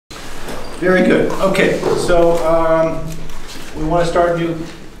Very good. Okay, so we want to start new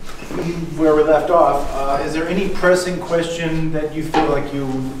where we left off. Is there any pressing question that you feel like you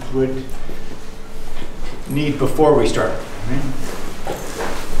would need before we start?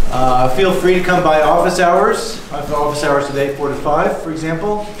 Feel free to come by office hours. I have office hours today, 4 to 5, for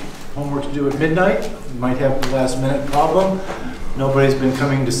example. Homework to do at midnight. You might have the last minute problem. Nobody's been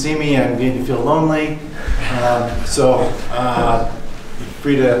coming to see me. I'm beginning to feel lonely.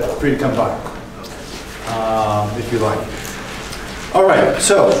 Free to come by if you like. All right,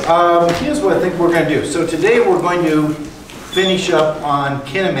 so here's what I think we're going to do. So today we're going to finish up on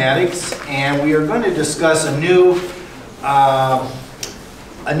kinematics, and we are going to discuss a new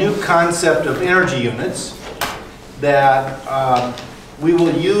concept of energy units that we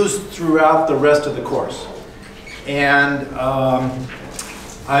will use throughout the rest of the course. And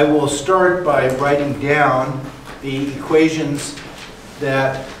I will start by writing down the equations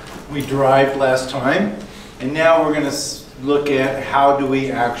that we derived last time. And now we're going to look at how do we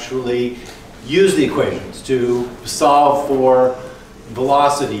actually use the equations to solve for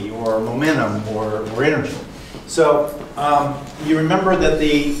velocity or momentum or energy. So you remember that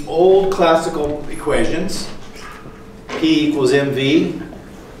the old classical equations, P equals mv,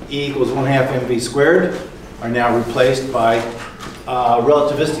 E equals 1/2 mv squared, are now replaced by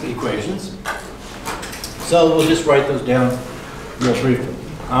relativistic equations. So we'll just write those down real briefly.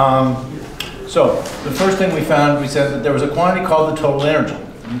 So the first thing we found, we said that there was a quantity called the total energy.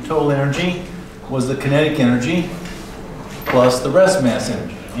 And the total energy was the kinetic energy plus the rest mass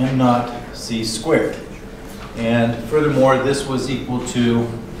energy, m naught c squared. And furthermore, this was equal to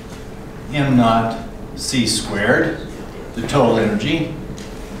m naught c squared, the total energy,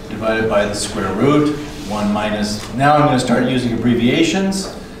 divided by the square root, 1 minus. Now I'm going to start using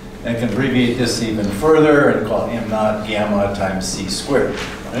abbreviations. I can abbreviate this even further and call it m naught gamma times c squared.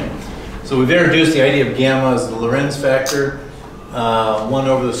 Right? So we've introduced the idea of gamma as the Lorentz factor, 1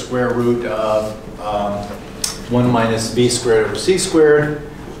 over the square root of 1 minus v squared over c squared.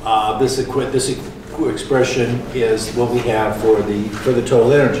 This expression is what we have for the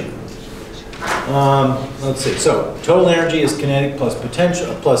total energy. Let's see. So total energy is kinetic plus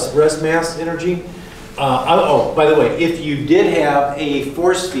potential plus rest mass energy. Oh, by the way, if you did have a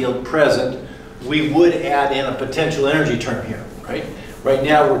force field present, we would add in a potential energy term here, right? Right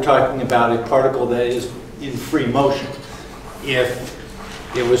now we're talking about a particle that is in free motion. If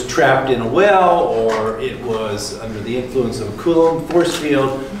it was trapped in a well or it was under the influence of a Coulomb force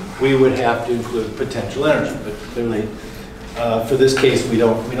field, we would have to include potential energy. But clearly, for this case, we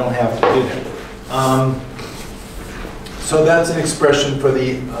don't have to do that. So that's an expression for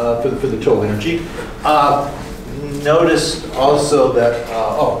the total energy. Notice also that,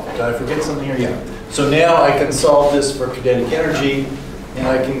 oh, did I forget something here? Yeah. So now I can solve this for kinetic energy, and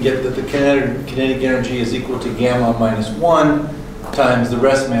I can get that the kinetic energy is equal to gamma minus 1 times the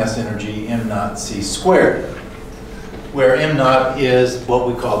rest mass energy, m naught c squared, where m naught is what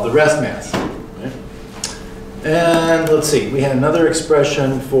we call the rest mass. Okay? And let's see, we had another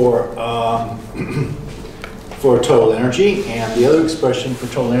expression for total energy, and the other expression for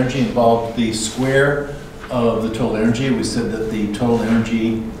total energy involved the square of the total energy. We said that the total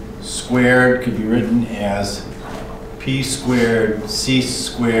energy squared could be written as p squared c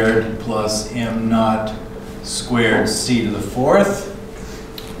squared plus m naught squared c to the 4th,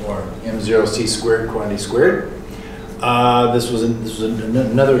 or m0 c squared quantity squared. This was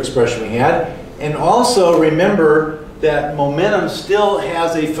another expression we had. And also remember that momentum still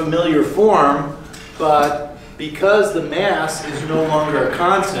has a familiar form, but because the mass is no longer a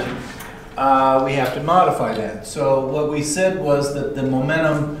constant, we have to modify that. So what we said was that the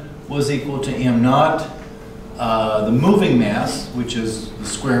momentum was equal to m naught, the moving mass, which is the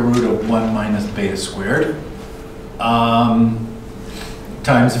square root of 1 minus beta squared,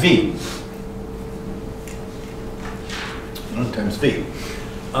 times v. Times v.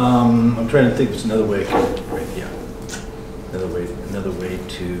 I'm trying to think of another way. Right, yeah, another way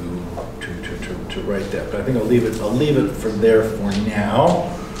to write that. But I think I'll leave it for there for now.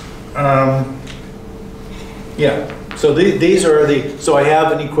 Yeah. So these are the. So I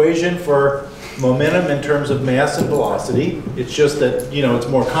have an equation for momentum in terms of mass and velocity. It's just that it's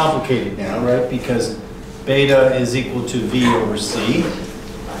more complicated now, right? Because beta is equal to v over c.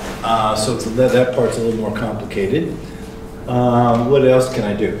 So that part's a little more complicated. What else can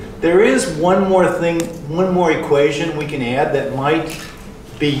I do? There is one more equation we can add that might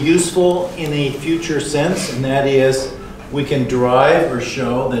be useful in a future sense, and that is we can derive or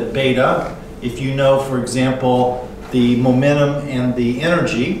show that beta, if you know, for example, the momentum and the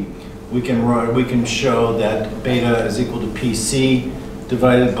energy, we can show that beta is equal to Pc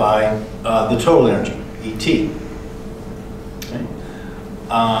divided by the total energy, ET. Okay?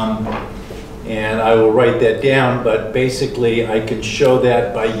 And I will write that down, but basically I can show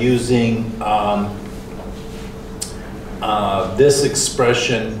that by using this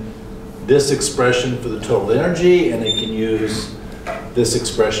expression for the total energy, and I can use this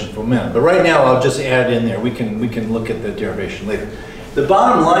expression for momentum. But right now I'll just add in there. We can look at the derivation later. The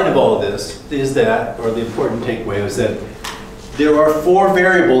bottom line of all of this is that, or the important takeaway is that there are 4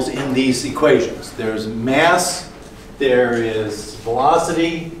 variables in these equations. There's mass, there is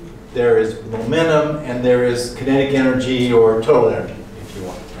velocity, there is momentum, and there is kinetic energy or total energy, if you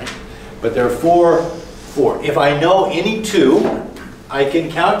want. Right? But there are four. If I know any 2, I can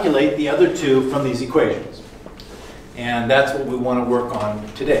calculate the other 2 from these equations. And that's what we want to work on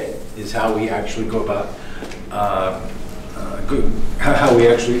today, is how we actually go about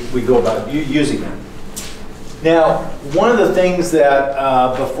we go about using them. Now, one of the things that,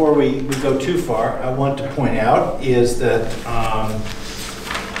 before we go too far, I want to point out is that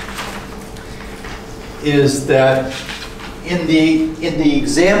in the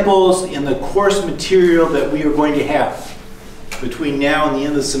examples in the course material that we are going to have between now and the end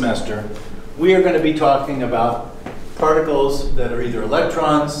of the semester, we are going to be talking about particles that are either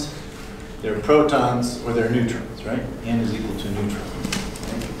electrons, they're protons, or they're neutrons, right? N is equal to neutron.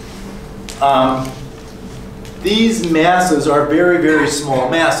 Okay? These masses are very, very small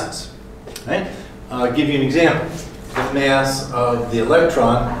masses. Right? I'll give you an example. The mass of the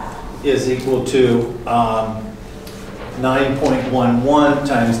electron is equal to 9.11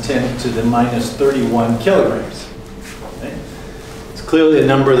 times 10 to the minus 31 kilograms. Okay? It's clearly a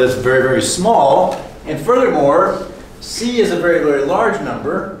number that's very, very small. And furthermore, C is a very, very large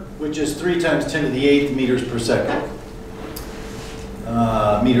number, which is 3 times 10 to the 8th meters per second.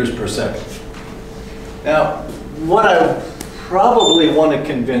 Now, what I probably want to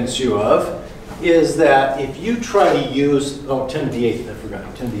convince you of is that if you try to use, 10 to the 8th, I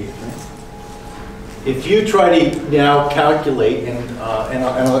forgot, 10 to the 8th, right? If you try to now calculate, and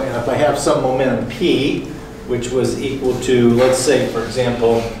if I have some momentum P, which was equal to, let's say, for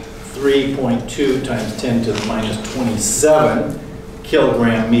example, 3.2 times 10 to the minus 27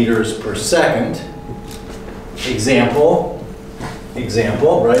 kilogram meters per second, example,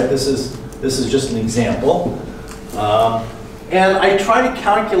 right? This is just an example. And I try to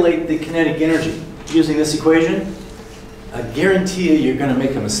calculate the kinetic energy using this equation. I guarantee you're going to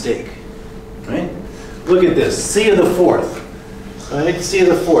make a mistake, right? Look at this, C to the 4th. Right? C to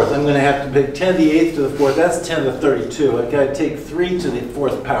the 4th, I'm going to have to pick 10 to the 8th to the 4th, that's 10 to the 32. I've got to take 3 to the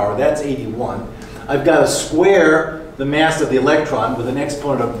 4th power, that's 81. I've got to square the mass of the electron with an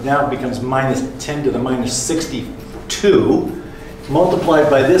exponent of, now it becomes minus 10 to the minus 62, multiplied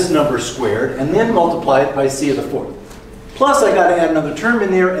by this number squared, and then multiply it by C to the 4th. Plus I got to add another term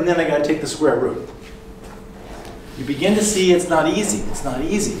in there, and then I got to take the square root. You begin to see it's not easy. It's not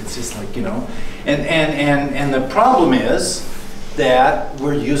easy. It's just like, you know. And the problem is that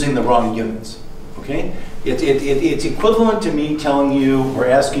we're using the wrong units. Okay? It's equivalent to me telling you or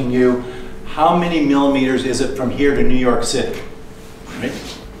asking you, how many millimeters is it from here to New York City? Right?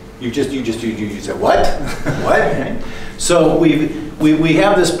 You say what? What? Right? So we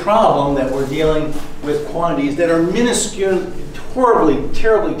have this problem that we're dealing with quantities that are minuscule,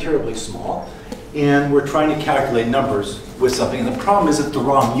 terribly small, and we're trying to calculate numbers with something. And the problem is it's the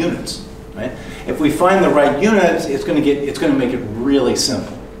wrong units. Right? If we find the right units, it's going to make it really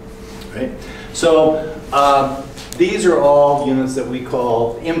simple. Right? So these are all units that we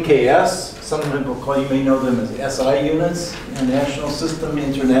call MKS. Some people call, you may know them as SI units, International System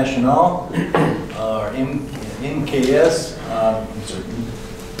International, or MKS.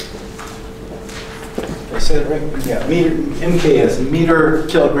 Did I say it right? Yeah, MKS, meter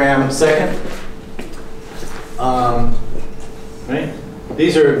kilogram second. Right?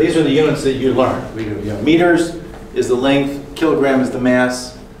 These are the units that you learn. Meters is the length, kilogram is the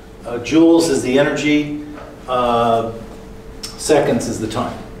mass, joules is the energy, seconds is the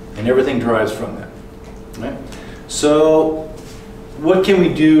time, and everything derives from that. Right? So, what can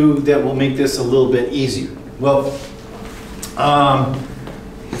we do that will make this a little bit easier? Well,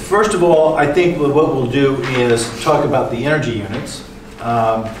 first of all, I think what we'll do is talk about the energy units.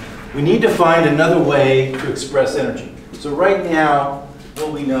 We need to find another way to express energy. So right now,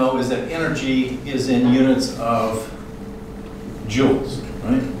 what we know is that energy is in units of joules,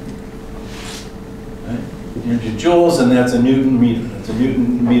 right? Energy joules, and that's a Newton meter. That's a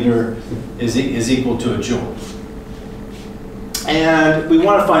Newton meter is equal to a joule. And we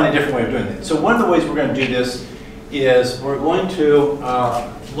want to find a different way of doing that. So one of the ways we're going to do this is we're going to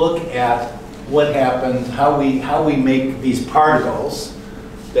look at what happens, how we make these particles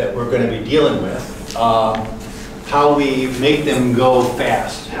that we're going to be dealing with. How we make them go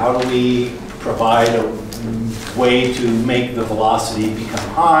fast. How do we provide a way to make the velocity become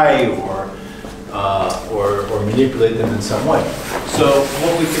high or manipulate them in some way. So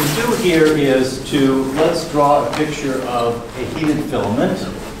what we can do here is let's draw a picture of a heated filament.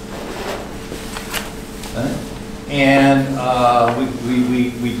 And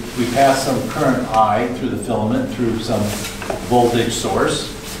we pass some current I through the filament through some voltage source.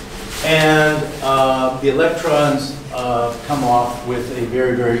 And the electrons come off with a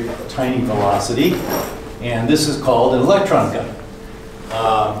very, very tiny velocity. And this is called an electron gun.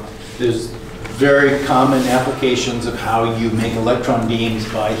 There's very common applications of how you make electron beams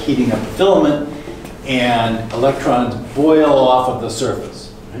by heating up a filament, and electrons boil off of the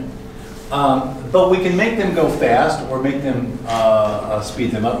surface. Right? But we can make them go fast or make them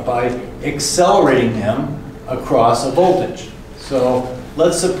speed them up by accelerating them across a voltage. So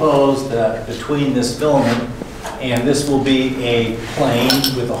let's suppose that between this filament and this will be a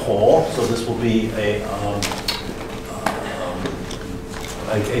plane with a hole. So this will be a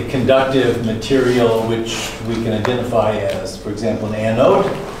conductive material which we can identify as, for example, an anode.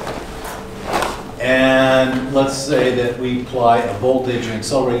 And let's say that we apply a voltage, an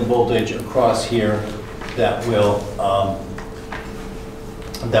accelerating voltage across here that will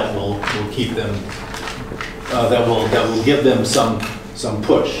keep them, that will give them some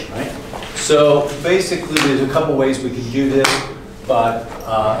push, right? So basically, there's a couple ways we can do this, but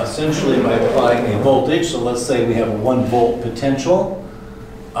essentially by applying a voltage. So let's say we have a 1 volt potential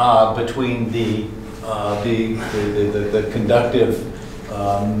between the conductive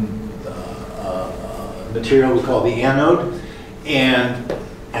material we call the anode and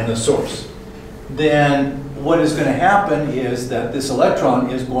the source. Then what is going to happen is that this electron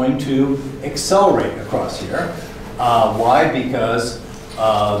is going to accelerate across here. Why? Because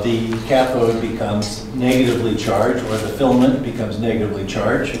the cathode becomes negatively charged, or the filament becomes negatively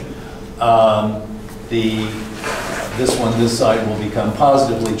charged. This side will become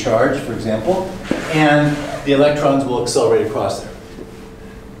positively charged, for example, and the electrons will accelerate across there.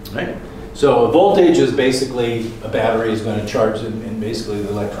 Right? So a voltage is basically a battery is going to charge, and basically the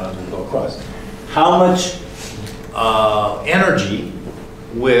electrons will go across. How much energy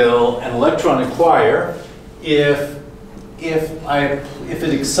will an electron acquire if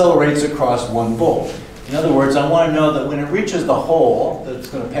it accelerates across 1 volt? In other words, I want to know that when it reaches the hole that it's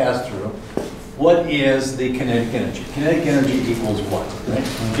going to pass through, what is the kinetic energy? Kinetic energy equals what? Right?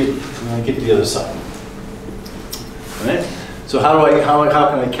 I'm going to get to the other side. Right? So how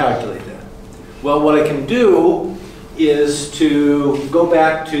can I calculate that? Well, what I can do is to go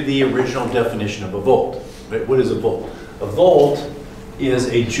back to the original definition of a volt. Right? What is a volt? A volt is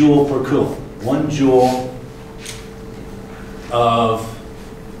a joule per coulomb. 1 joule of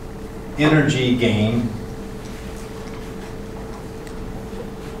energy gain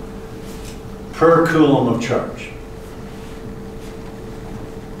per coulomb of charge.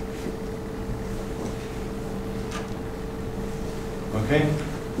 Okay?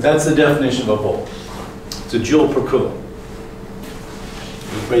 That's the definition of a volt. It's a joule per coulomb.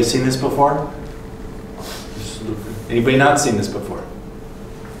 Anybody seen this before? Anybody not seen this before?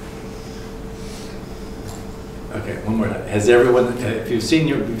 Okay, one more time. Has everyone, if you've seen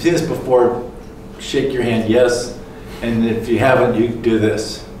this before, shake your hand yes, and if you haven't, you do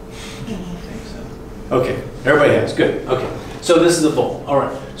this. Okay, everybody has, good, okay. So this is a volt, all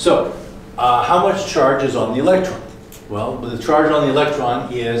right. So how much charge is on the electron? Well, the charge on the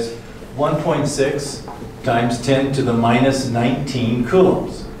electron is 1.6 times 10 to the minus 19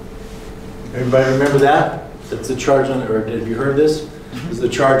 coulombs. Everybody remember that? That's the charge on, or have you heard this? This is the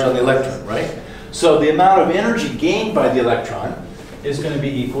charge on the electron, right? So the amount of energy gained by the electron is going to be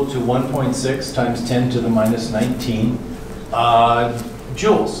equal to 1.6 times 10 to the minus 19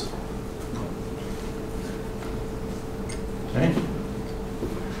 joules. Okay?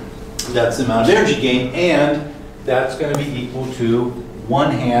 That's the amount of energy gained, and that's going to be equal to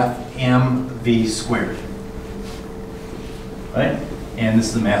 1/2 mv squared. Right? And this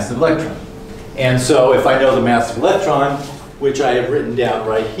is the mass of the electron. And so if I know the mass of the electron, which I have written down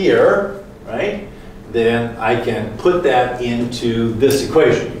right here, right, then I can put that into this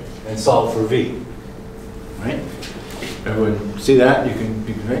equation and solve for V. Right? Everyone see that? You can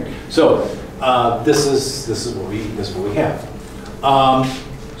right? So this is what we have.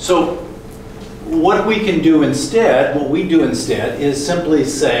 So what we can do instead, what we do instead, is simply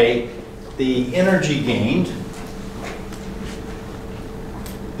say the energy gained,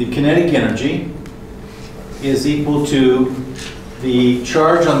 the kinetic energy, is equal to the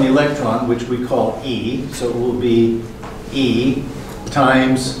charge on the electron, which we call E. So it will be E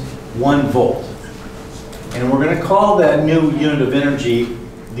times 1 volt. And we're going to call that new unit of energy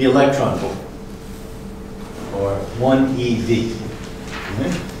the electron volt, or 1 eV.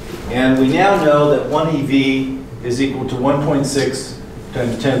 Okay? And we now know that 1 eV is equal to 1.6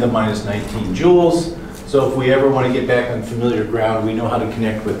 times 10 to the minus 19 joules. So if we ever want to get back on familiar ground, we know how to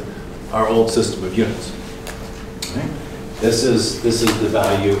connect with our old system of units. Okay? This is the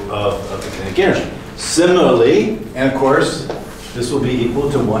value of the kinetic energy. Similarly, and of course, this will be equal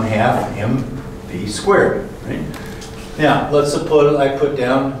to 1/2 mv squared. Right? Now, let's suppose I put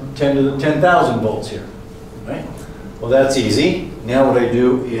down 10 to the 10,000 volts here. Right? Well, that's easy. Now what I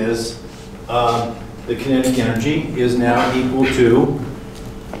do is the kinetic energy is now equal to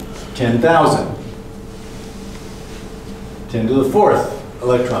 10,000. 10 to the 4th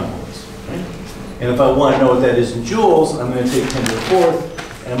electron volts. Right? And if I want to know what that is in joules, I'm going to take 10 to the 4th,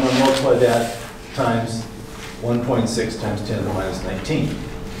 and I'm going to multiply that times 1.6 times 10 to the minus 19.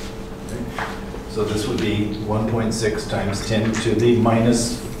 Okay? So this would be 1.6 times 10 to the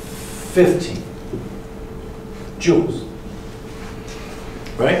minus 15 joules.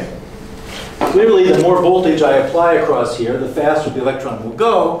 Right? Clearly, the more voltage I apply across here, the faster the electron will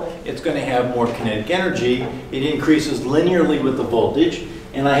go. It's going to have more kinetic energy. It increases linearly with the voltage,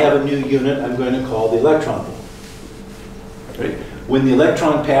 and I have a new unit I'm going to call the electron volt. Right? When the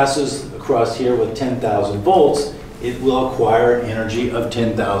electron passes across here with 10,000 volts, it will acquire energy of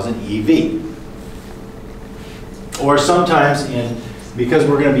 10,000 eV. Or sometimes, because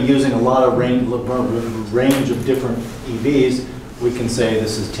we're going to be using a lot of range of different EVs, we can say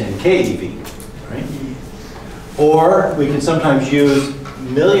this is 10 keV. Right? Or we can sometimes use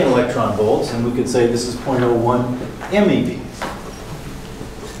million electron volts, and we could say this is 0.01 MeV.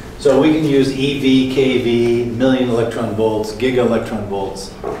 So we can use EV, KV, million electron volts, giga electron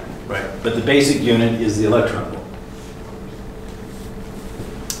volts, right? But the basic unit is the electron volt.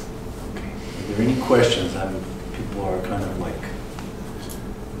 Okay. Are there any questions? People are kind of like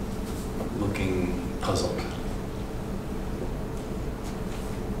looking puzzled.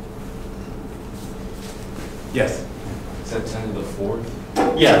 Yes? Is that 10 to the 4th?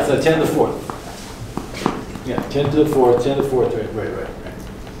 Yeah, it's 10 to the 4th. Yeah, 10 to the 4th, 10 to the 4th, right.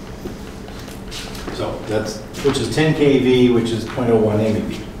 So that's, which is 10 keV, which is 0.01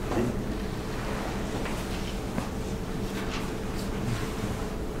 MeV.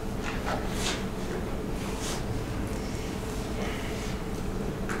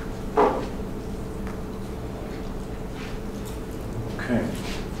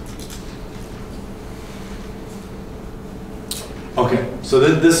 Okay, so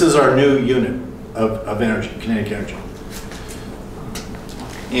this is our new unit of energy, kinetic energy.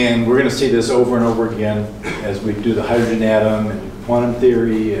 And we're going to see this over and over again as we do the hydrogen atom and quantum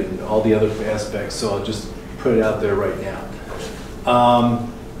theory and all the other aspects, so I'll just put it out there right now.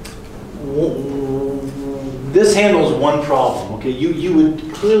 This handles one problem, okay? You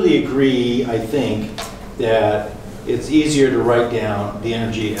would clearly agree, I think, that it's easier to write down the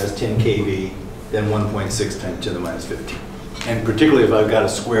energy as 10 keV than 1.6 times 10 to the minus 15. And particularly if I've got to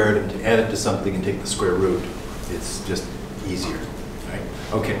square it and to add it to something and take the square root, it's just easier. Right?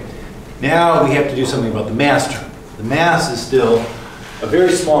 Okay, now we have to do something about the mass term. The mass is still a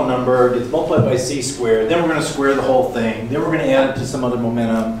very small number. It's multiplied by c squared. Then we're going to square the whole thing. Then we're going to add it to some other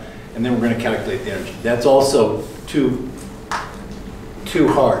momentum. And then we're going to calculate the energy. That's also too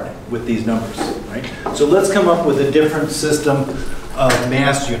hard with these numbers. Right? So let's come up with a different system of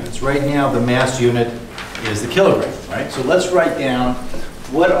mass units. Right now, the mass unit is the kilogram. Right? So let's write down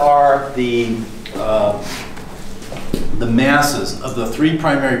what are the masses of the 3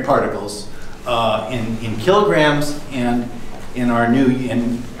 primary particles in kilograms and in our new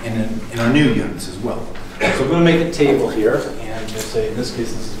units as well. So I'm going to make a table here, and just say in this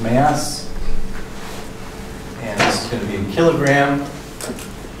case this is mass, and this is going to be in kilogram,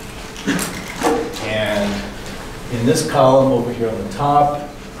 and in this column over here on the top,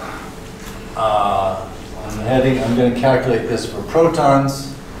 on the heading, I'm going to calculate this for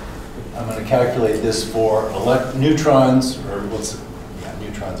protons. I'm going to calculate this for neutrons, or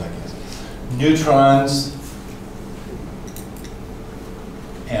neutrons, I guess. Neutrons,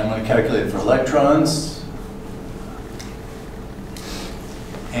 and I'm going to calculate it for electrons.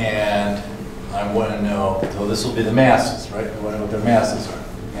 And I want to know, so this will be the masses, right? I want to know what their masses are.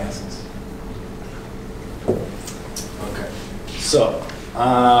 Masses. Okay. So,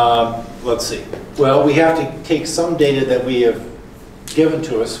 let's see. Well, we have to take some data that we have given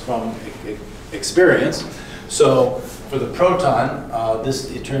to us from experience. So for the proton,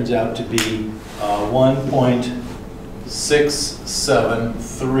 it turns out to be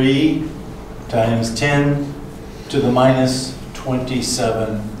 1.673 times 10 to the minus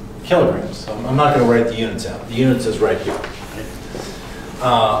 27 kilograms. So I'm not going to write the units out. The units is right here.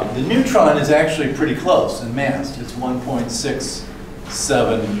 The neutron is actually pretty close in mass. It's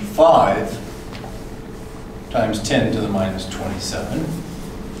 1.675 times 10 to the minus 27.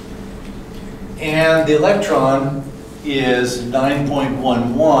 And the electron is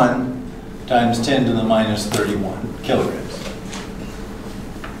 9.11 times 10 to the minus 31 kilograms.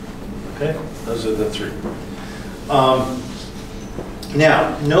 Okay, those are the three.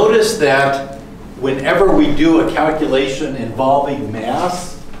 Now, notice that whenever we do a calculation involving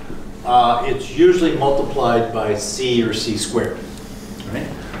mass, it's usually multiplied by c or c squared. Right?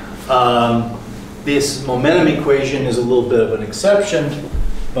 This momentum equation is a little bit of an exception,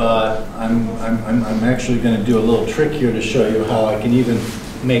 but I'm actually going to do a little trick here to show you how I can even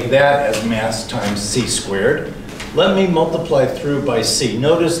make that as mass times c squared. Let me multiply through by c.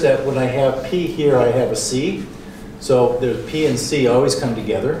 Notice that when I have p here, I have a c. So there's p and c always come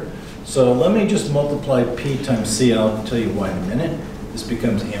together. So let me just multiply p times c. I'll tell you why in a minute. This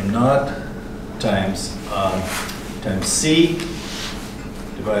becomes m naught times c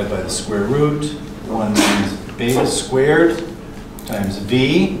divided by the square root. 1 times beta squared times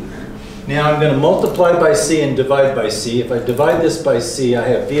v. Now I'm going to multiply by c and divide by c. If I divide this by c, I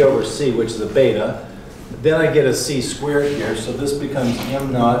have v over c, which is a beta. Then I get a c squared here, so this becomes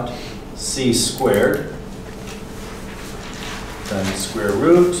m naught c squared times square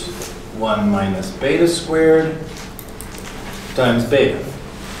root 1 minus beta squared times beta.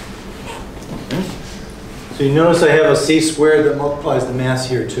 Okay. So you notice I have a c squared that multiplies the mass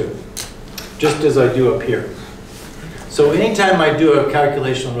here too, just as I do up here. So anytime I do a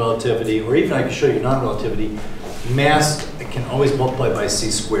calculation of relativity, or even I can show you non-relativity, mass can always multiply by c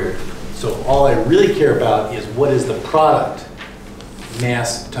squared. So all I really care about is what is the product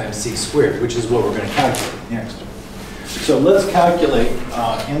mass times c squared, which is what we're going to calculate next. So let's calculate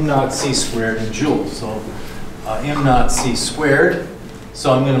m naught c squared in joules. So m naught c squared.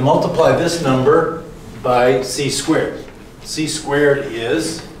 So I'm going to multiply this number by c squared. C squared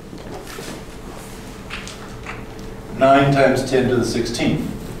is 9 times 10 to the 16th.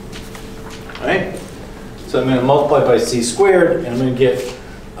 Right? So I'm going to multiply by c squared, and I'm going to get,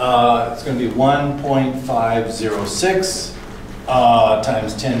 it's going to be 1.506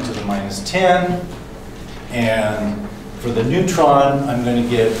 times 10 to the minus 10. And for the neutron, I'm going to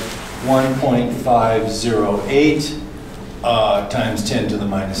get 1.508 times 10 to the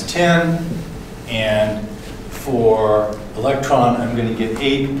minus 10. And for electron, I'm going to get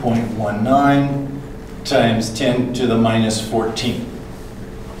 8.19 times 10 to the minus 14.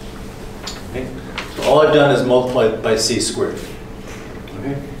 Okay? So all I've done is multiply by c squared.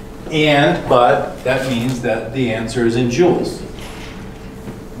 Okay? But that means that the answer is in joules.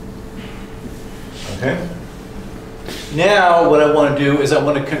 Okay? Now what I want to do is I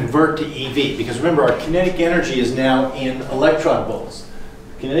want to convert to EV, because remember our kinetic energy is now in electron volts.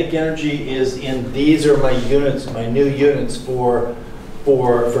 Kinetic energy is in, these are my units, my new units for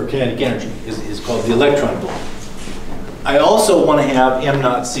kinetic energy, is called the electron volt. I also want to have m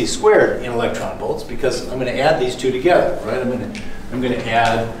naught c squared in electron volts, because I'm going to add these two together, right? I'm going to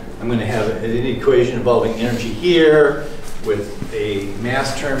have an equation involving energy here with a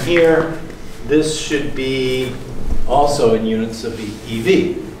mass term here. This should be also in units of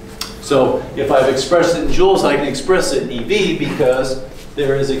EV. So if I've expressed it in joules, I can express it in EV, because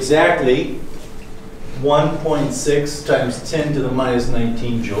there is exactly 1.6 times 10 to the minus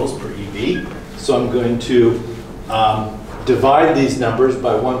 19 joules per EV. So I'm going to divide these numbers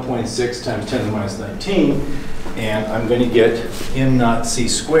by 1.6 times 10 to the minus 19, and I'm going to get m naught c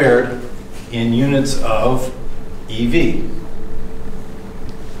squared in units of EV.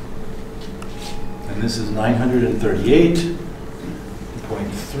 And this is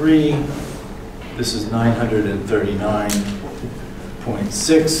 938.3. This is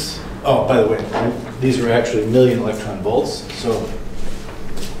 939.6. Oh, by the way, these are actually million electron volts, so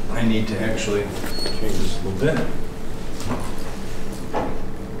I need to actually change this a little bit.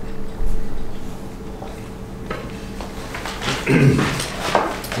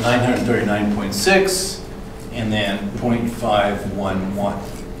 (939.6) and then 0.511.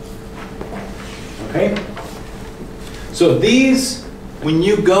 Okay? So these, when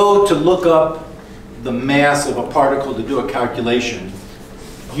you go to look up the mass of a particle to do a calculation,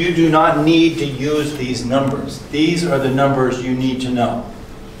 you do not need to use these numbers. These are the numbers you need to know.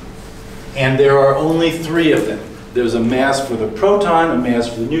 And there are only 3 of them. There's a mass for the proton, a mass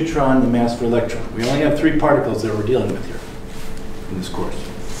for the neutron, and a mass for electron. We only have 3 particles that we're dealing with here in this course.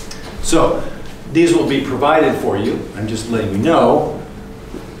 So these will be provided for you. I'm just letting you know.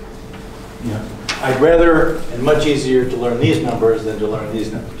 I'd rather, and much easier to learn these numbers than to learn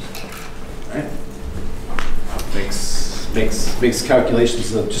these numbers. Right? Makes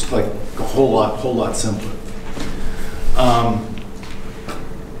calculations just like a whole lot simpler.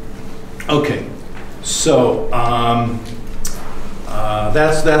 Okay, so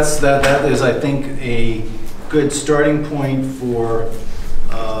that is, I think, a good starting point for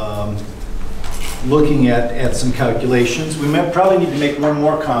looking at some calculations. We might probably need to make one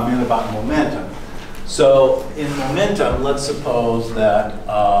more comment about momentum. So in momentum, let's suppose that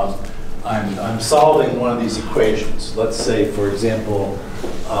I'm solving one of these equations. Let's say, for example,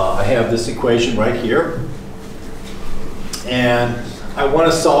 I have this equation right here, and I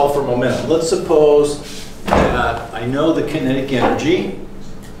want to solve for momentum. Let's suppose that I know the kinetic energy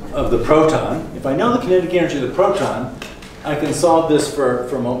of the proton. If I know the kinetic energy of the proton, I can solve this for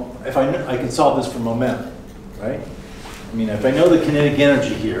momentum, right? I mean, if I know the kinetic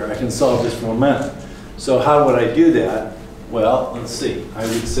energy here, I can solve this for momentum. So how would I do that? Well, let's see. I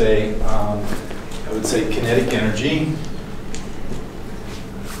would say kinetic energy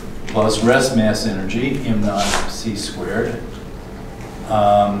plus rest mass energy, m naught c squared.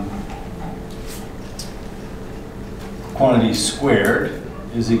 Quantity squared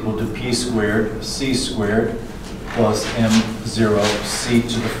is equal to p squared c squared plus m0 c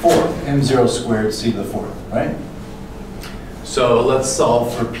to the fourth. m0 squared c to the fourth, right? So let's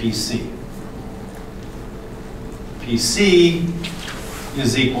solve for PC. PC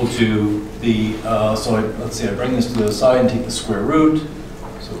is equal to the, let's say I bring this to the side and take the square root.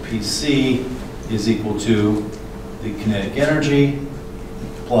 So PC is equal to the kinetic energy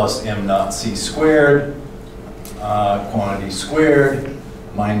plus m naught c squared, quantity squared,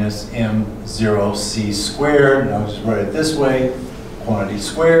 minus m0 c squared. And I'll just write it this way, quantity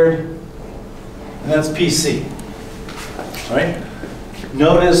squared, and that's PC, right?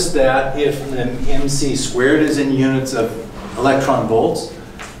 Notice that if the mc squared is in units of electron volts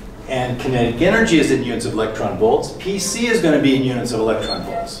and kinetic energy is in units of electron volts, PC is going to be in units of electron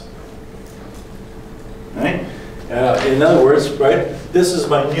volts, right? In other words, right, this is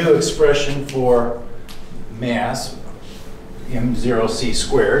my new expression for mass, m0 c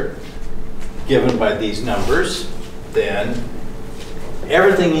squared, given by these numbers. Then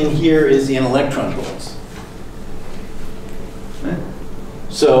everything in here is in electron volts. Right?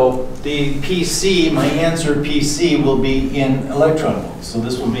 So the PC, my answer PC, will be in electron volts. So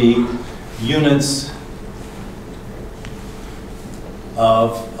this will be units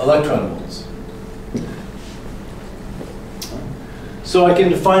of electron volts. So I can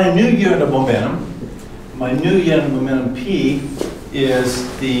define a new unit of momentum. My new unit of momentum P is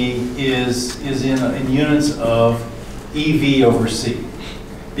in units of EV over C.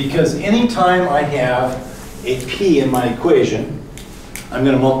 Because anytime I have a P in my equation, I'm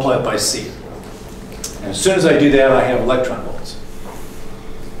going to multiply it by C. And as soon as I do that, I have electron volts.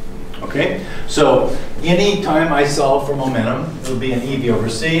 Okay? So anytime I solve for momentum, it'll be an EV over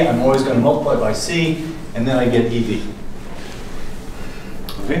C. I'm always going to multiply by C, and then I get EV.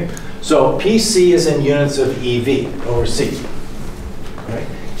 Okay? So PC is in units of EV over C. Right?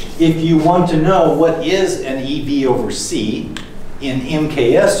 If you want to know what is an EV over C in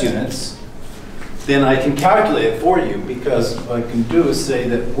MKS units, then I can calculate it for you, because what I can do is say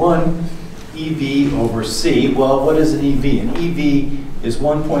that 1 EV over C, well, what is an EV? An EV is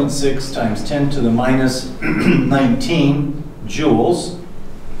 1.6 times 10 to the minus 19 joules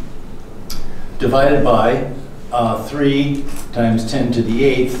divided by 3 times 10 to the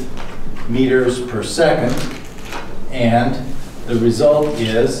 8th meters per second, and the result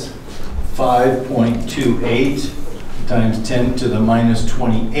is 5.28 times 10 to the minus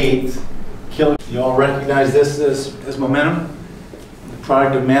 28th kilo. You all recognize this as momentum? The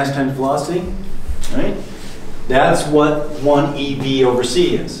product of mass times velocity, right? That's what 1 EV over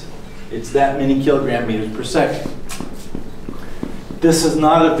C is. It's that many kilogram meters per second. This is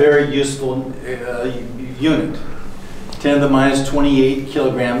not a very useful unit. 10 to the minus 28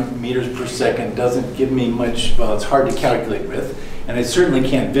 kilogram meters per second doesn't give me much, well, it's hard to calculate with, and I certainly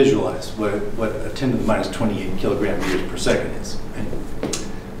can't visualize what a 10 to the minus 28 kilogram meters per second is. Right?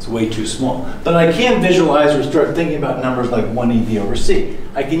 It's way too small. But I can visualize or start thinking about numbers like 1 EV over C.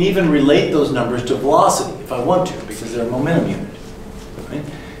 I can even relate those numbers to velocity if I want to, because they're a momentum unit. Right?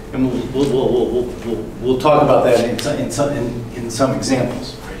 And we'll talk about that in some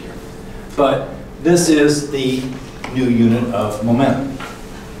examples right here. But this is the new unit of momentum.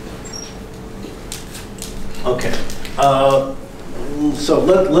 Okay, so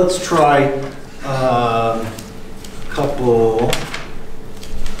let's try a couple.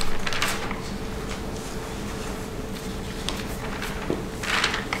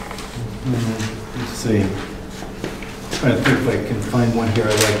 see. Trying to think if I can find one here I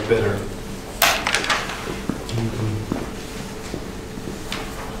like better.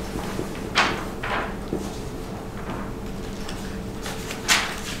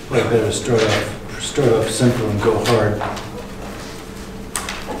 I better start off simple and go hard.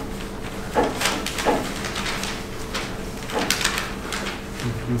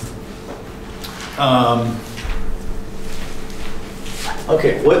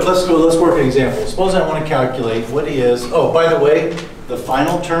 Okay, let's work an example. Suppose I want to calculate what is, oh, by the way, the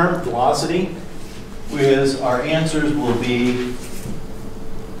final term, velocity, is our answers will be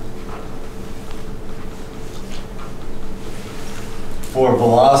for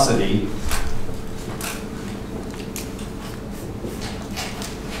velocity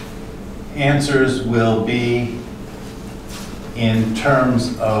answers will be in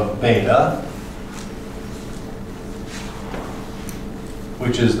terms of beta,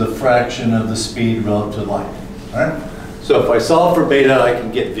 which is the fraction of the speed relative to light. All right? So if I solve for beta, I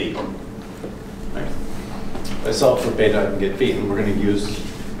can get v. Right? If I solve for beta, I can get v, and we're going to use.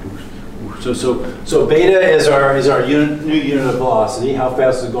 So beta is our new unit of velocity. How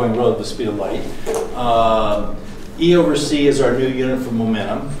fast is it going relative to the speed of light? E over c is our new unit for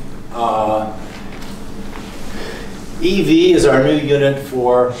momentum. EV is our new unit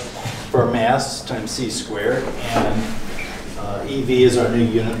for mass times c squared, and EV is our new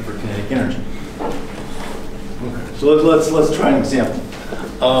unit for kinetic energy. Okay, so let's try an example.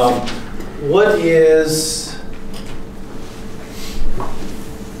 What is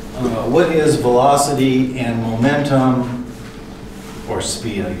velocity and momentum, or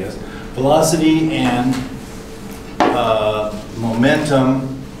speed, I guess? Velocity and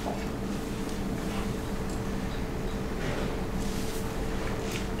momentum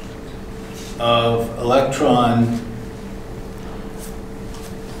of electron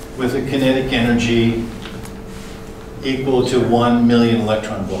with a kinetic energy equal to 1 million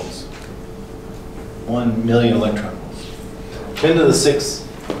electron volts. 1 million electron volts. 10 to the 6,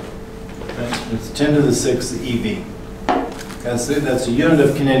 okay? It's 10 to the 6 EV. That's a unit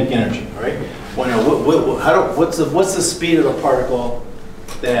of kinetic energy, all right? Well, what's the speed of a particle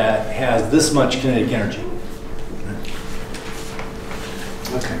that has this much kinetic energy?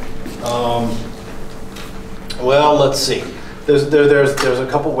 Okay. Well, let's see. There's a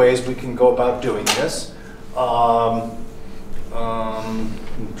couple ways we can go about doing this. I'm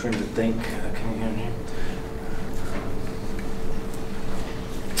trying to think.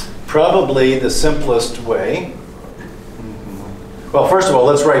 Probably the simplest way. Well, first of all,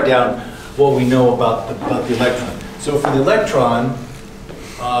 let's write down what we know about the electron. So for the electron,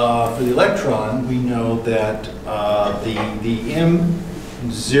 we know that the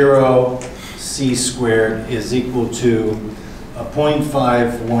m0 c squared is equal to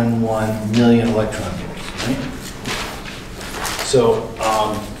 0.511 million electron volts. Right? So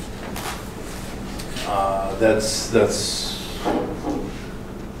that's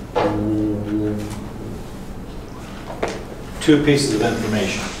two pieces of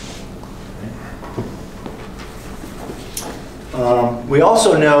information. We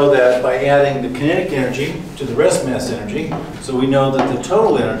also know that by adding the kinetic energy to the rest mass energy, so we know that the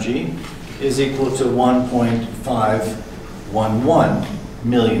total energy is equal to 1.511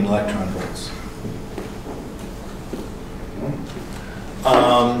 million electron volts.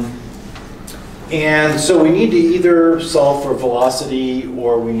 And so we need to either solve for velocity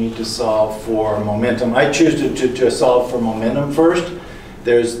or we need to solve for momentum. I choose to solve for momentum first.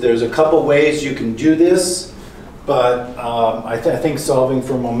 There's a couple ways you can do this, but I think solving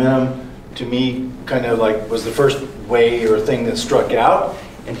for momentum to me kind of like was the first way or thing that struck out.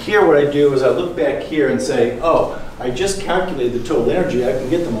 And here what I do is I look back here and say, oh, I just calculated the total energy, I can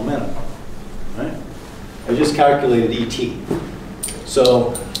get the momentum, right? I just calculated ET.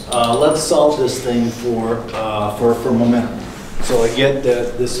 So let's solve this thing for momentum. So I get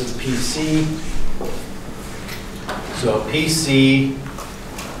that this is PC. So PC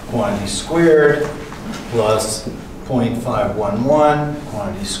quantity squared plus 0.511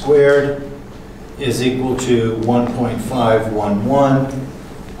 quantity squared is equal to 1.511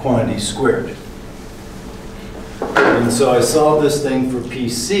 quantity squared. And so I solve this thing for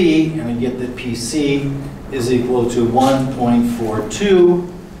PC, and I get that PC is equal to 1.42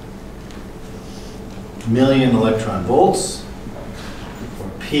 million electron volts, or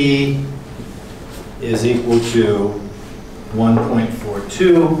P is equal to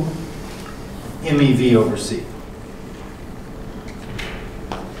 1.42 MeV over C.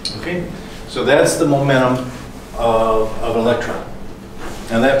 Okay, so that's the momentum of an electron.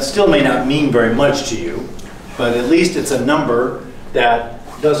 Now that still may not mean very much to you, but at least it's a number that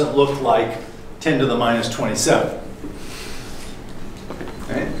doesn't look like 10 to the minus 27.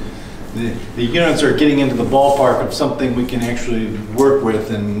 Okay? The units are getting into the ballpark of something we can actually work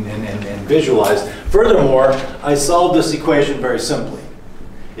with and visualize. Furthermore, I solved this equation very simply.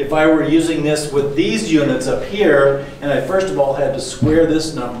 If I were using this with these units up here, and I first of all had to square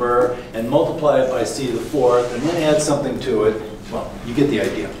this number and multiply it by c to the fourth, and then add something to it, well, you get the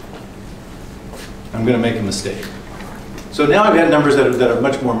idea. I'm going to make a mistake. So now I've got numbers that are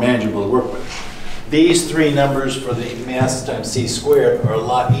much more manageable to work with. These three numbers for the mass times c squared are a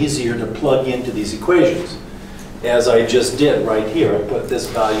lot easier to plug into these equations. As I just did right here, I put this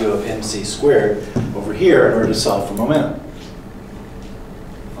value of mc squared over here in order to solve for momentum.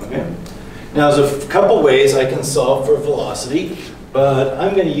 Okay? Now there's a couple ways I can solve for velocity, but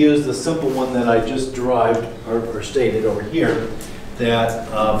I'm going to use the simple one that I just derived or stated over here, that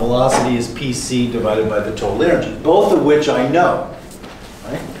velocity is pc divided by the total energy, both of which I know.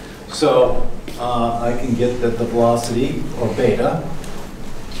 Right? So I can get that the velocity, or beta,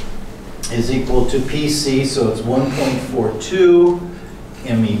 is equal to pc, so it's 1.42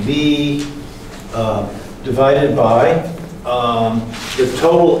 MeV divided by the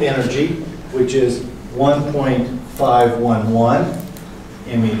total energy, which is 1.511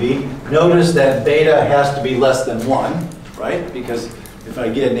 MeV. Notice that beta has to be less than 1, right? Because if I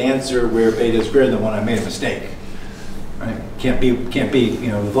get an answer where beta is greater than 1, I made a mistake. Right? Can't be, you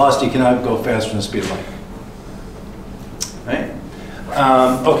know, the velocity cannot go faster than the speed of light. Right?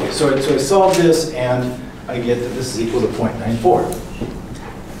 Okay, so I solve this and I get that this is equal to 0.94.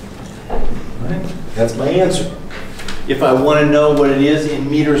 Right? That's my answer. If I want to know what it is in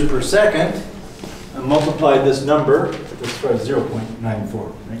meters per second, I multiply this number, let's try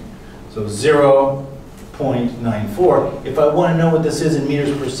 0.94, right? So 0.94. If I want to know what this is in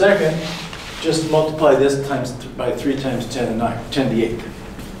meters per second, just multiply this by 3 times 10 to 9, 10 to the 8.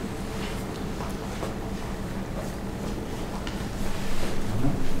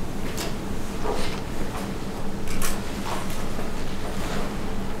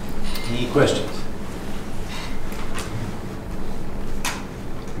 Any questions?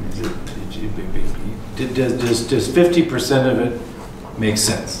 Does 50% of it make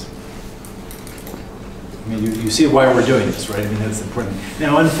sense? I mean, you see why we're doing this, right? I mean, that's important.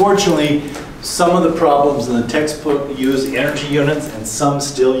 Now, unfortunately, some of the problems in the textbook use energy units, and some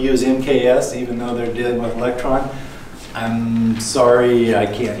still use MKS, even though they're dealing with electron. I'm sorry, I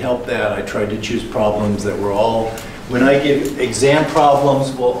can't help that. I tried to choose problems that were all, when I give exam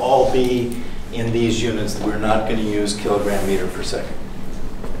problems, will all be in these units. We're not going to use kilogram meter per second.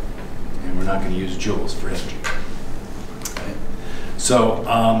 And we're not going to use joules for energy. Okay? So,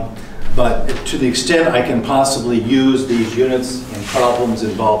 but to the extent I can possibly use these units in problems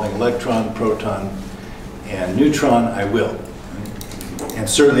involving electron, proton, and neutron, I will. And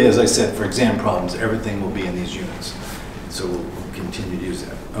certainly, as I said, for exam problems, everything will be in these units. So we'll continue to use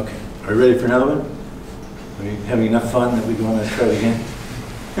that. Okay, are you ready for another one? Are you having enough fun that we want to try it again?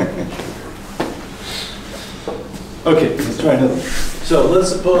 Okay, let's try another one. So let's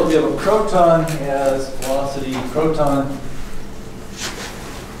suppose we have a proton has velocity, proton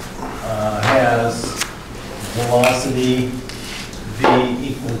has velocity v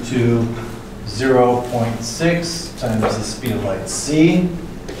equal to 0.6 times the speed of light c.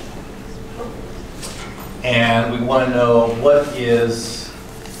 And we want to know what is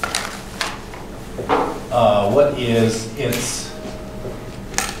its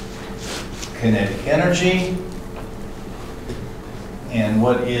kinetic energy and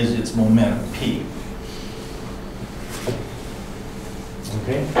what is its momentum, p.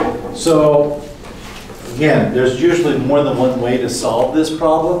 Okay, so again, there's usually more than one way to solve this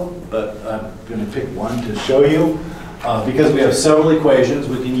problem, but I'm going to pick one to show you. Because we have several equations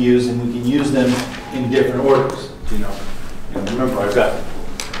we can use, and we can use them in different orders. You know, remember, I've got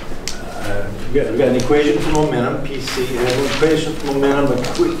an equation for momentum, PC, and an equation for momentum,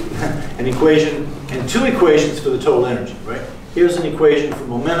 an equation, and two equations for the total energy, right? Here's an equation for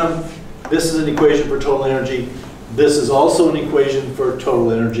momentum. This is an equation for total energy. This is also an equation for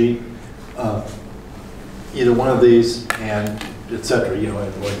total energy. Either one of these, and etc. You know,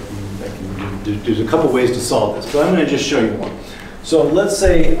 there's a couple ways to solve this, but I'm going to just show you one. So let's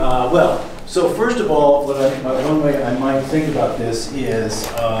say, so first of all, one way I might think about this is,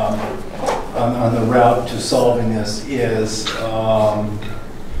 on the route to solving this is,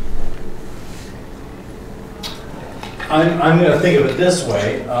 I'm going to think of it this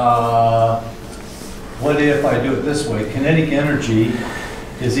way. What if I do it this way? Kinetic energy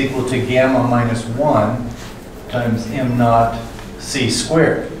is equal to gamma minus 1 times m naught c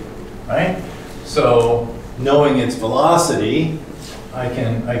squared, right? So knowing its velocity, I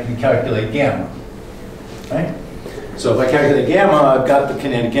can calculate gamma, right? So if I calculate gamma, I've got the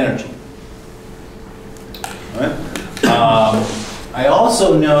kinetic energy. Right? I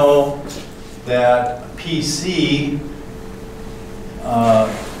also know that PC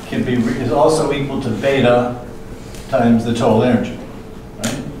is also equal to beta times the total energy.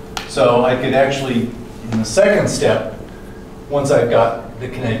 Right? So I could actually, in the second step, once I've got the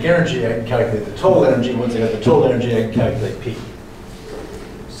kinetic energy, I can calculate the total energy. Once I got the total energy, I can calculate P.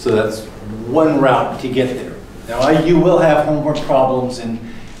 So that's one route to get there. Now, you will have homework problems in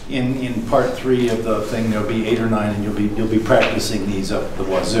part 3 of the thing. There'll be 8 or 9, and you'll be practicing these up the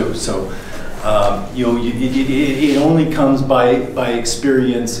wazoo. So it only comes by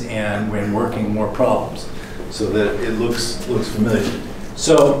experience and when working more problems, so that it looks familiar.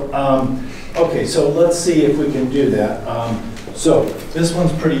 So okay, so let's see if we can do that. So this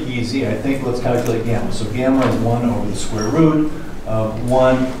one's pretty easy. I think let's calculate gamma. So gamma is 1 over the square root of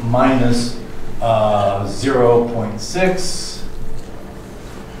 1 minus 0.6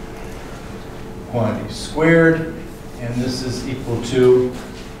 quantity squared, and this is equal to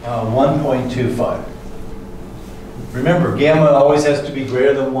 1.25. Remember, gamma always has to be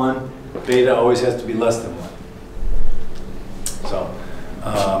greater than 1, beta always has to be less than 1. So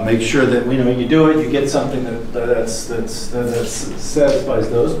make sure that you do it, you get something that satisfies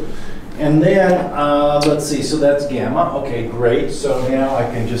those. And then, let's see, so that's gamma. Okay, great. So now I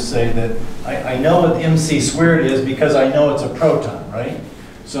can just say that I know what MC squared is because I know it's a proton, right?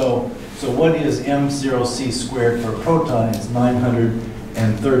 So what is M0C squared for a proton? It's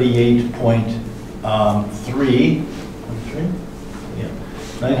 938.3.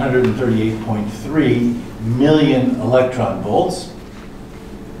 938.3 million electron volts.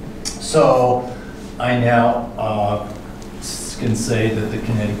 So I now can say that the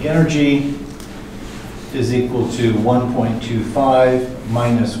kinetic energy is equal to 1.25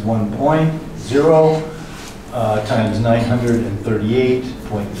 minus 1.0 times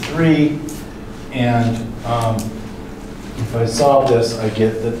 938.3. And if I solve this, I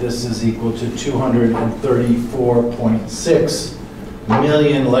get that this is equal to 234.6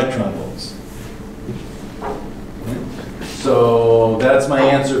 million electron volts. So that's my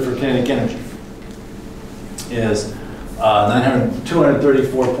answer for kinetic energy, is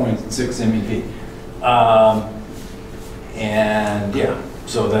 234.6 MeV. And yeah,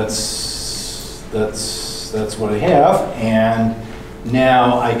 so that's what I have. And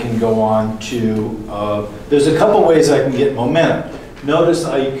now I can go on to, there's a couple ways I can get momentum. Notice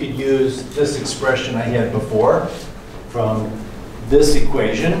I could use this expression I had before from this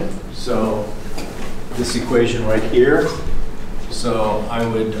equation. So this equation right here. So I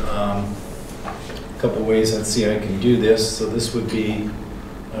would, a couple ways, let's see, I can do this. So this would be,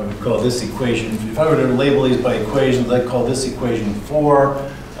 I would call this equation, if I were to label these by equations, I'd call this equation 4.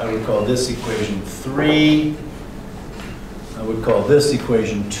 I would call this equation 3. I would call this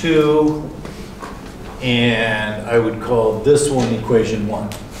equation 2. And I would call this one equation 1.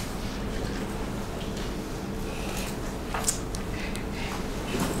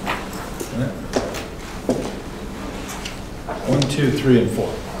 1, 2, 3, and 4.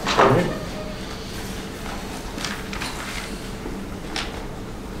 Okay.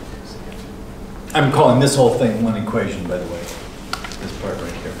 I'm calling this whole thing one equation, by the way. This part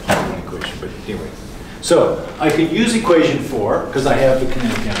right here, one equation, but anyway. So I could use equation 4 because I have the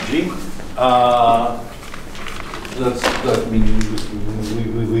kinetic energy.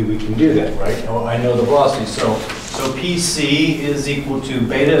 We can do that, right? Oh, I know the velocity. So PC is equal to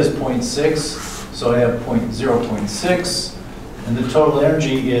beta is 0.6. So I have 0.6. And the total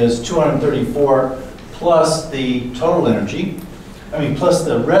energy is 234 plus the total energy. Plus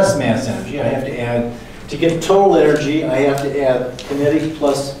the rest mass energy. I have to add, to get total energy, I have to add kinetic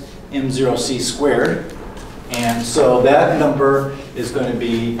plus M0C squared. And so that number is going to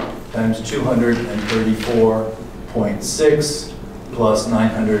be times 234.6 plus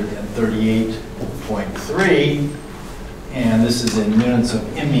 938.3. And this is in units of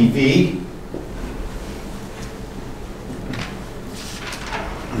MeV.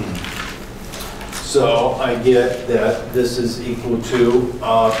 So I get that this is equal to,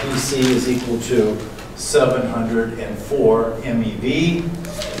 PC is equal to 704 MeV,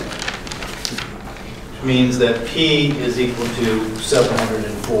 which means that P is equal to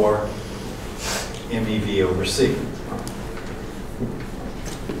 704 MeV over C.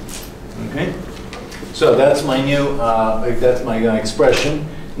 Okay, so that's my new, that's my expression.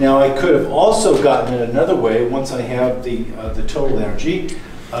 Now I could have also gotten it another way once I have the total energy.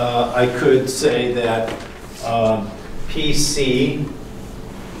 I could say that PC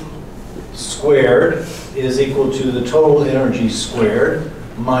squared is equal to the total energy squared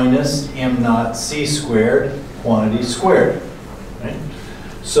minus m naught c squared quantity squared. Right?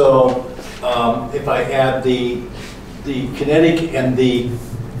 So if I add the kinetic and the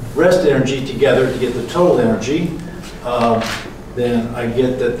rest energy together to get the total energy, then I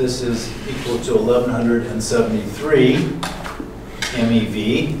get that this is equal to 1173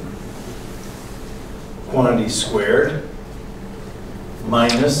 MeV quantity squared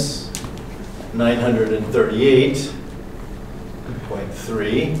minus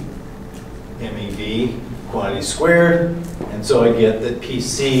 938.3 MeV quantity squared. And so I get that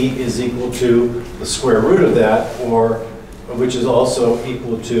PC is equal to the square root of that, or which is also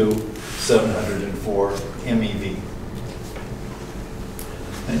equal to 704 MeV.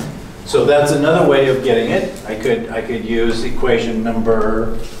 So that's another way of getting it. I could use equation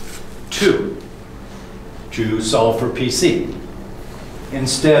number 2 to solve for PC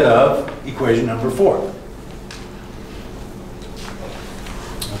instead of equation number 4.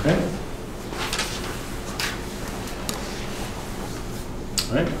 Okay.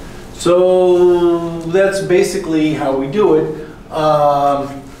 All right. So that's basically how we do it.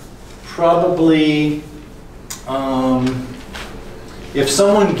 Probably, if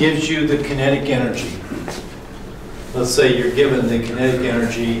someone gives you the kinetic energy, let's say you're given the kinetic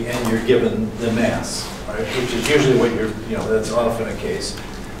energy and you're given the mass, right? Which is usually what that's often a case.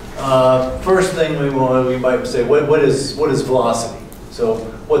 First thing we might say, what is velocity? So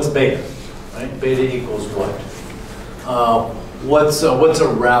what's beta, right? Beta equals what? What's a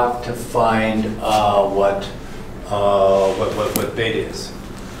route to find what beta is?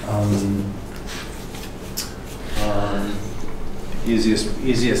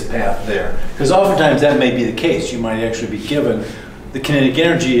 Easiest path there. Because oftentimes that may be the case. You might actually be given the kinetic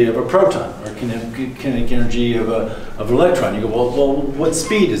energy of a proton or kinetic energy of an electron. You go, well, what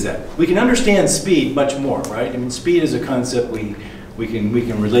speed is that? We can understand speed much more, right? I mean, speed is a concept we can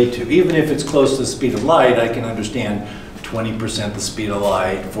relate to. Even if it's close to the speed of light, I can understand 20% the speed of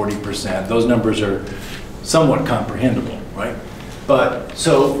light, 40%. Those numbers are somewhat comprehensible, right? But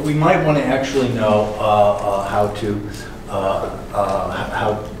so we might want to actually know how to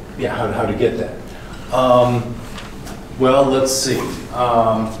get that. Well, let's see.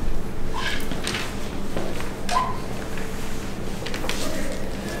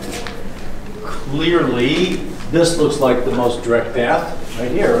 Clearly, this looks like the most direct path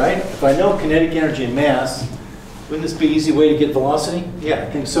right here, right? If I know kinetic energy and mass, wouldn't this be an easy way to get velocity? Yeah, I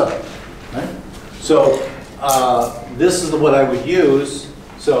think so. Right? So this is what I would use.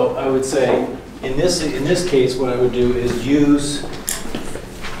 So I would say, in this case, what I would do is use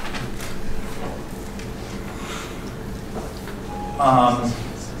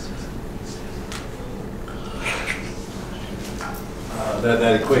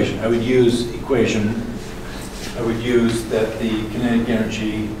that equation. I would use that the kinetic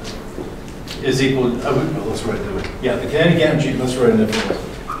energy is equal. Let's write it. Yeah, the kinetic energy. Let's write it.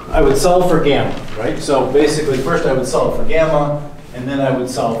 I would solve for gamma, right? So basically, first I would solve for gamma, and then I would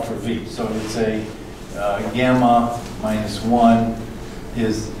solve for V. So I would say gamma minus 1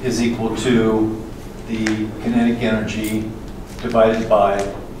 is equal to the kinetic energy divided by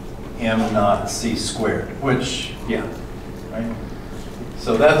m naught c squared, which, yeah, right?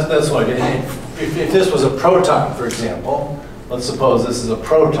 So that's what I did. If this was a proton, for example, let's suppose this is a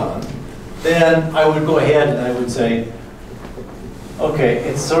proton, then I would go ahead and I would say, okay,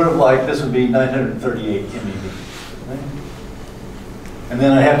 it's sort of like this would be 938 MeV. Right? And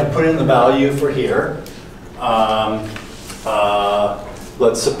then I have to put in the value for here.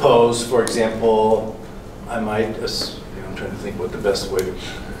 Let's suppose, for example, I might, I'm trying to think what the best way to,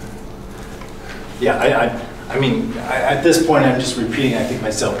 yeah, I mean, at this point I'm just repeating, I think,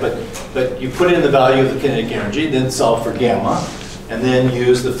 myself, but you put in the value of the kinetic energy, then solve for gamma, and then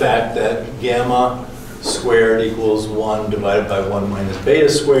use the fact that gamma squared equals 1 divided by 1 minus beta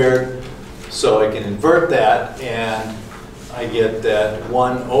squared. So I can invert that, and I get that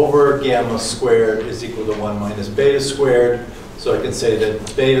 1 over gamma squared is equal to 1 minus beta squared. So I can say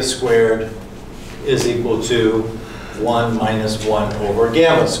that beta squared is equal to 1 minus 1 over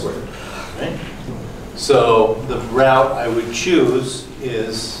gamma squared. Right? So the route I would choose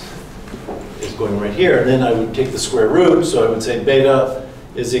is going right here. And then I would take the square root. So I would say beta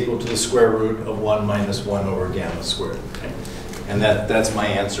is equal to the square root of 1 minus 1 over gamma squared. Okay? And that's my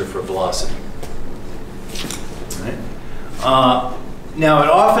answer for velocity. Right? Now it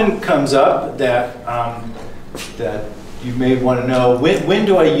often comes up that that you may want to know when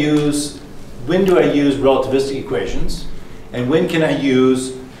do I use relativistic equations, and when can I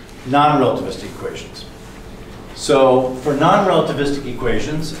use non-relativistic equations? So for non-relativistic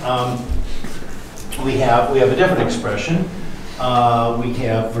equations, we have a different expression. We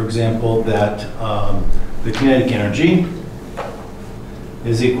have, for example, that the kinetic energy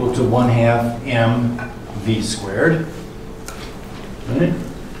is equal to 1/2 mv squared. Right?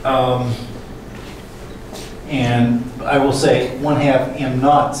 And I will say 1/2 m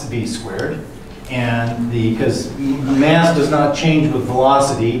naught v squared, and because mass does not change with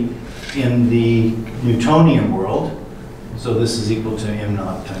velocity in the Newtonian world, so this is equal to m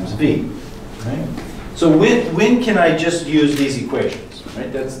naught times v. Right? So when can I just use these equations?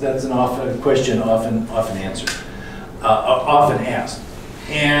 Right? That's a question often answered, often asked.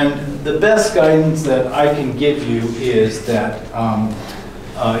 And the best guidance that I can give you is that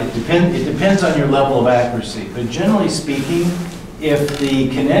it depends on your level of accuracy. But generally speaking, if the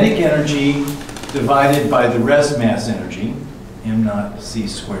kinetic energy divided by the rest mass energy, m naught c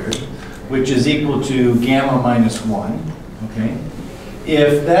squared, which is equal to gamma minus 1, okay?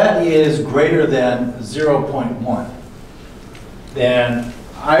 If that is greater than 0.1, then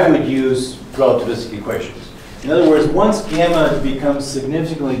I would use relativistic equations. In other words, once gamma becomes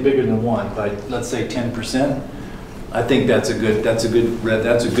significantly bigger than 1, by let's say 10%, I think that's a good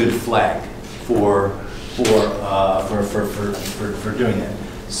flag for doing that.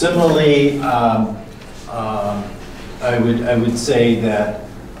 Similarly, I would say that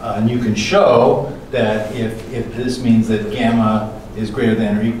and you can show that if this means that gamma is greater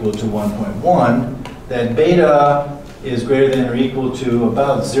than or equal to 1.1, that beta is greater than or equal to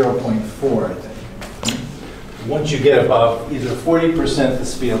about 0.4, I think. Once you get above either 40% the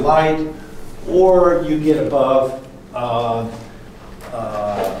speed of light, or you get above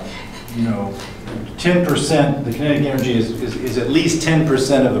 10%, the kinetic energy is at least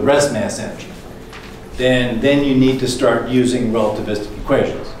 10% of the rest mass energy, then you need to start using relativistic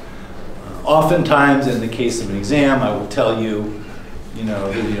equations. Oftentimes, in the case of an exam, I will tell you, you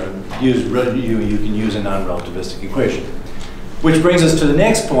can use a non-relativistic equation. Which brings us to the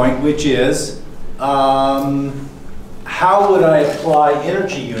next point, which is, how would I apply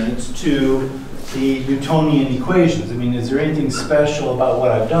energy units to the Newtonian equations? I mean, is there anything special about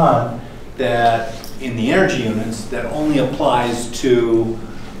what I've done that in the energy units that only applies to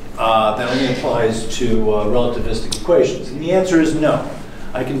relativistic equations? And the answer is no.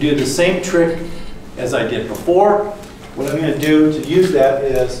 I can do the same trick as I did before. What I'm going to do to use that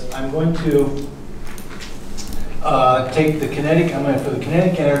is I'm going to take the kinetic, for the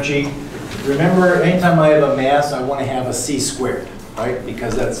kinetic energy, remember anytime I have a mass, I want to have a c squared, right?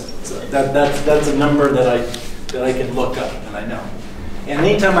 Because that's a number that I can look up and I know. And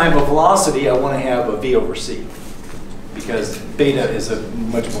anytime I have a velocity, I want to have a v over c, because beta is a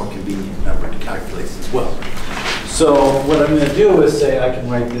much more convenient number to calculate as well. So what I'm going to do is say I can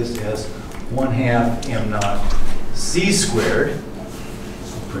write this as 1/2 m naught c squared,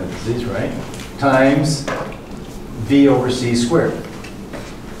 parentheses, right, times v over c squared.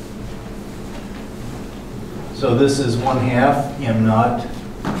 So this is 1/2 m naught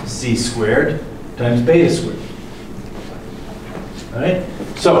c squared times beta squared. All right?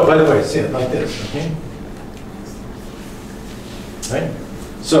 So, by the way, see it like this, okay? Right?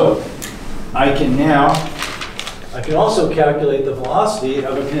 So, I can also calculate the velocity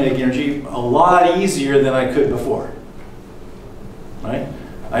of a kinetic energy a lot easier than I could before. Right?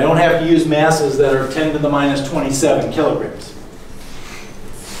 I don't have to use masses that are 10 to the minus 27 kilograms.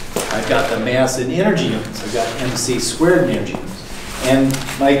 I've got the mass in energy units. I've got mc squared in energy units. And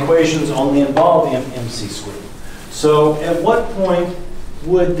my equations only involve mc squared. So at what point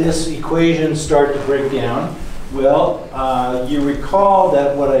would this equation start to break down? Well, you recall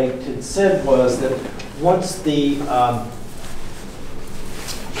that what I had said was that once the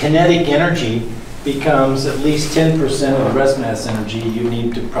kinetic energy becomes at least 10% of the rest mass energy, you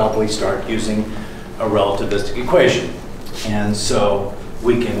need to probably start using a relativistic equation. And so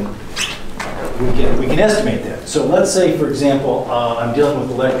we can estimate that. So let's say, for example, I'm dealing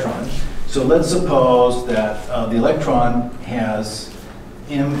with electrons. So let's suppose that the electron has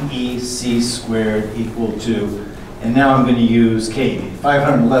mec squared equal to, and now I'm going to use keV,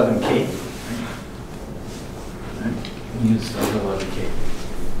 511 keV. Use 511 keV.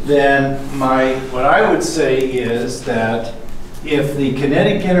 Then what I would say is that if the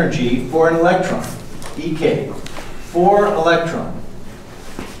kinetic energy for an electron, EK, for electron,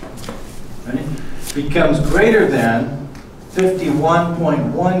 right, becomes greater than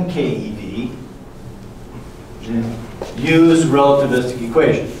 51.1 keV, then use relativistic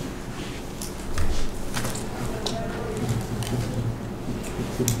equation.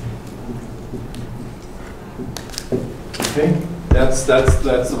 Okay, that's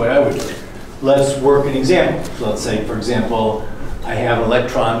the way I would do it. Let's work an example. So let's say, for example, I have an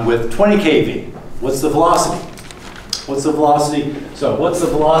electron with 20 keV. What's the velocity? What's the velocity? So what's the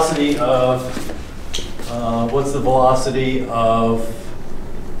velocity of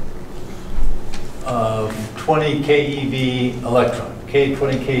 20 keV electron? 20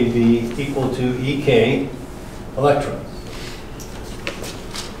 keV equal to EK electrons.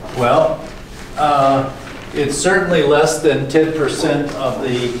 Well, it's certainly less than 10% of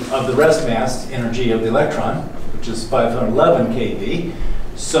the rest mass energy of the electron, which is 511 keV.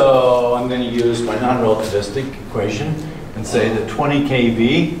 So I'm going to use my non-relativistic equation and say that 20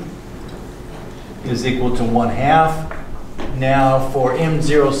 keV is equal to 1/2. Now for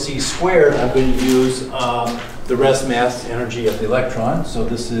m0c squared, I'm going to use the rest mass energy of the electron. So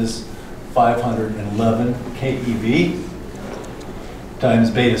this is 511 keV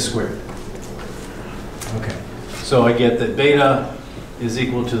times beta squared. Okay, so I get that beta is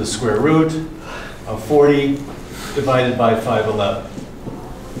equal to the square root of 40 divided by 511.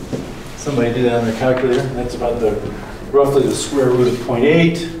 Somebody do that on their calculator. That's about roughly the square root of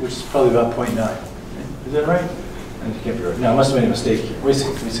 0.8, which is probably about 0.9. Is that right? And it can't be right. No, I must have made a mistake here. Wait a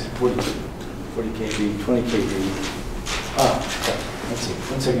second, 40 kV, 20 kV. Ah, okay. Let's see,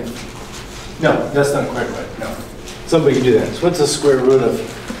 1 second. No, that's not quite right, no. Somebody can do that. So what's the square root of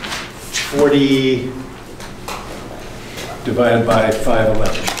 40 divided by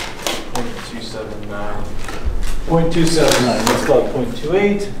 511? 0.279. 0.279, let's call it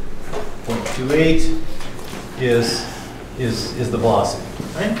 0.28. 0.28 is the velocity,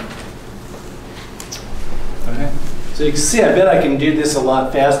 right? Okay. So you can see, I bet I can do this a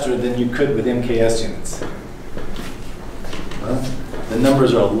lot faster than you could with MKS units. Well, the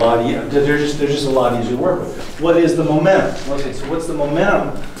numbers are a lot easier. They're just a lot easier to work with. What is the momentum? Okay, so what's the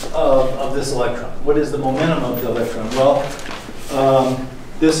momentum of this electron? What is the momentum of the electron? Well,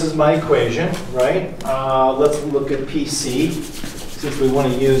 this is my equation, right? Let's look at PC. Since we want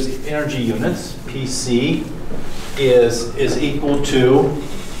to use energy units, PC is equal to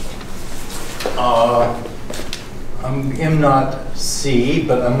m naught c,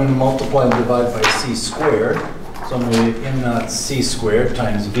 but I'm going to multiply and divide by c squared. So I'm going to get m naught c squared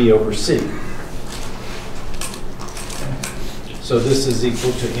times v over c. So this is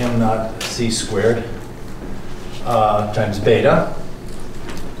equal to m naught c squared times beta.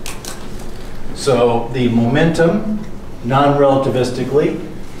 So the momentum, non-relativistically,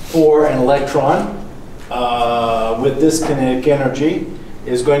 for an electron with this kinetic energy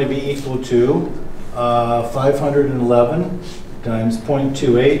is going to be equal to 511 times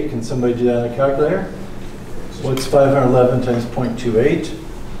 0.28. Can somebody do that on a calculator? What's 511 times 0.28?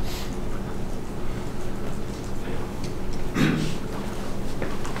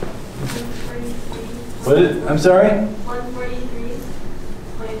 What is, I'm sorry?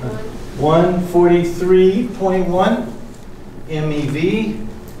 143.1. 143.1 MeV.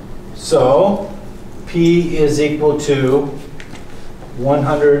 So P is equal to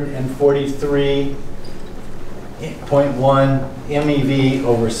 143.1 MeV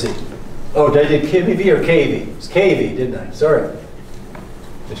over C. Oh, did I do MeV or kV? It's kV, didn't I? Sorry.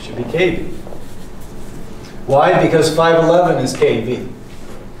 This should be kV. Why? Because 511 is kV.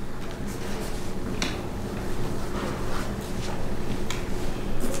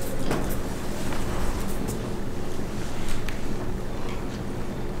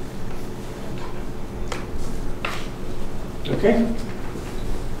 Okay?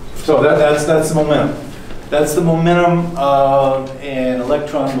 So that's the momentum. That's the momentum of an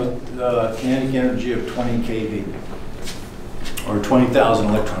electron with kinetic energy of 20 keV, or 20,000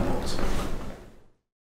 electron volts.